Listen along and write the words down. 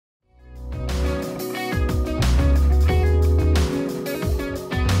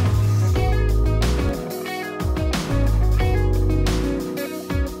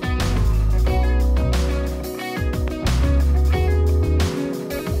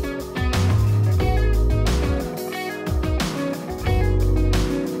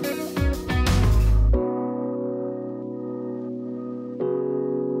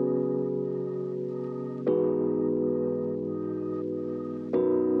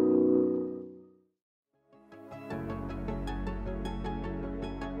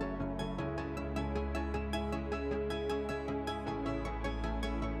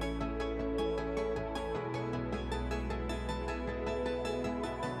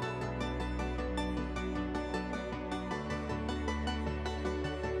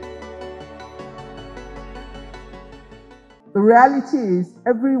The reality is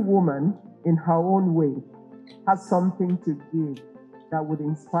every woman in her own way has something to give that would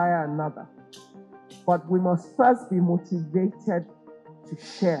inspire another. But we must first be motivated to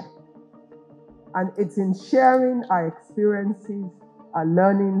share. And it's in sharing our experiences, our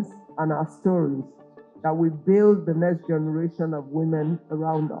learnings, and our stories that we build the next generation of women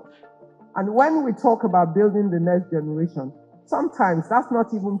around us. And when we talk about building the next generation, sometimes that's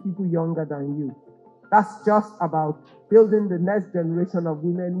not even people younger than you. That's just about building the next generation of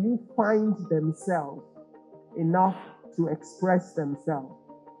women who find themselves enough to express themselves.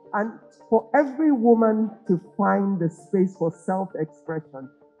 And for every woman to find the space for self-expression,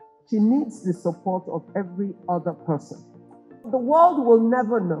 she needs the support of every other person. The world will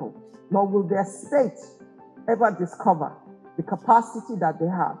never know, nor will their state ever discover the capacity that they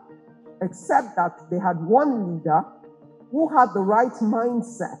have, except that they had one leader who had the right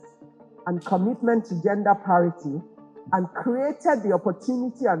mindset and commitment to gender parity and created the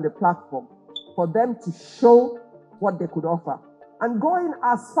opportunity and the platform for them to show what they could offer. And going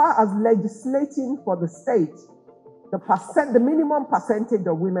as far as legislating for the state, the minimum percentage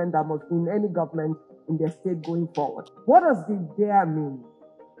of women that must be in any government in their state going forward. What does the dare mean?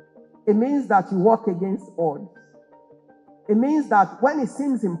 It means that you work against odds. It means that when it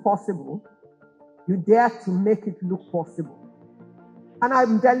seems impossible, you dare to make it look possible. And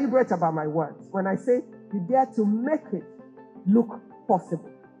I'm deliberate about my words when I say you dare to make it look possible,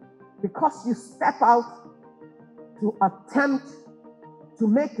 because you step out to attempt to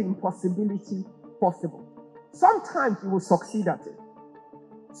make the impossibility possible. Sometimes you will succeed at it.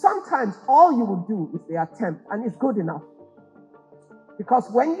 Sometimes all you will do is the attempt, and it's good enough. Because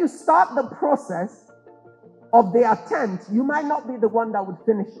when you start the process of the attempt, you might not be the one that would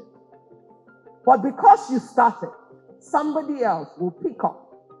finish it. But because you started, somebody else will pick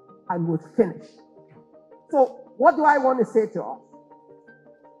up and will finish. So what do I want to say to us?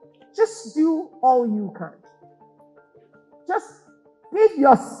 Just do all you can. Just give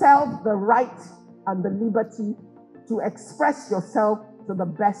yourself the right and the liberty to express yourself to the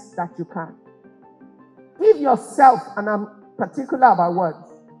best that you can. Give yourself, and I'm particular about words,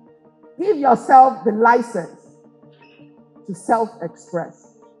 give yourself the license to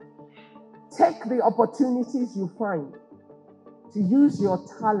self-express. Take the opportunities you find to use your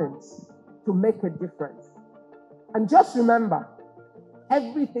talents to make a difference. And just remember,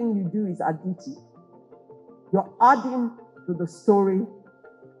 everything you do is additive. You're adding to the story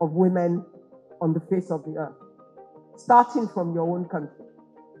of women on the face of the earth, starting from your own country.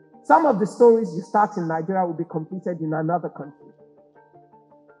 Some of the stories you start in Nigeria will be completed in another country.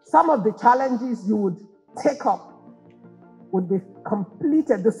 Some of the challenges you would take up would be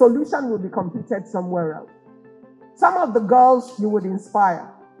completed, the solution will be completed somewhere else. Some of the girls you would inspire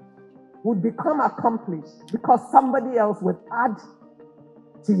would become accomplished because somebody else would add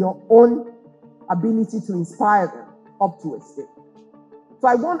to your own ability to inspire them up to a state. So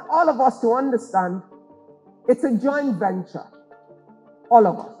I want all of us to understand it's a joint venture. All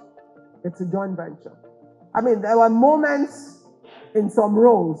of us. It's a joint venture. I mean, there were moments in some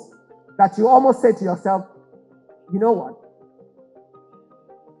roles that you almost say to yourself, you know what?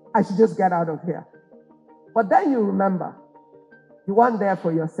 I should just get out of here. But then you remember, you weren't there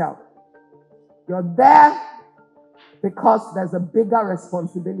for yourself. You're there because there's a bigger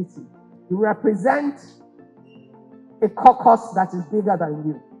responsibility. You represent a caucus that is bigger than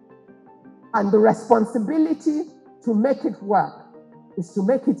you. And the responsibility to make it work is to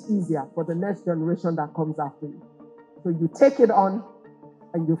make it easier for the next generation that comes after you. So you take it on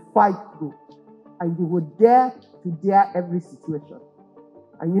and you fight through. And you would dare to dare every situation.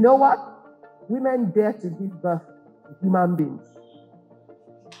 And you know what? Women dare to give birth to human beings.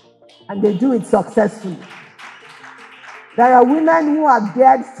 And they do it successfully. There are women who are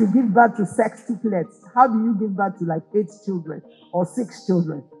dared to give birth to sextuplets. How do you give birth to like 8 children or 6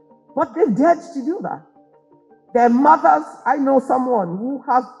 children? But they dared to do that. Their mothers, I know someone who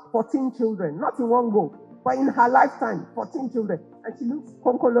has 14 children, not in one go, but in her lifetime, 14 children. And she looks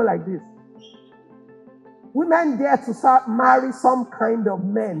konkolo like this. Women dare to marry some kind of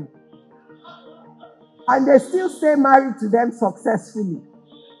men. And they still stay married to them successfully.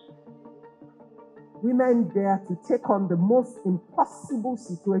 Women dare to take on the most impossible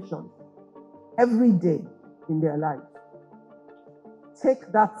situations every day in their lives.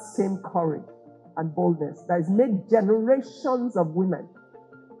 Take that same courage and boldness that has made generations of women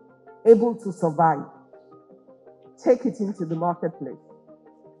able to survive. Take it into the marketplace.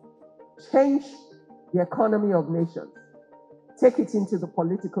 Change the economy of nations. Take it into the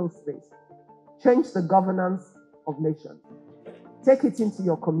political space. Change the governance of nations. Take it into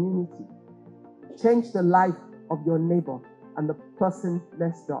your community. Change the life of your neighbor. and the person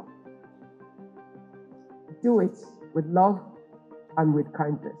next door. Do it with love and with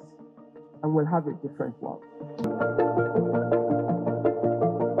kindness, and we'll have a different world.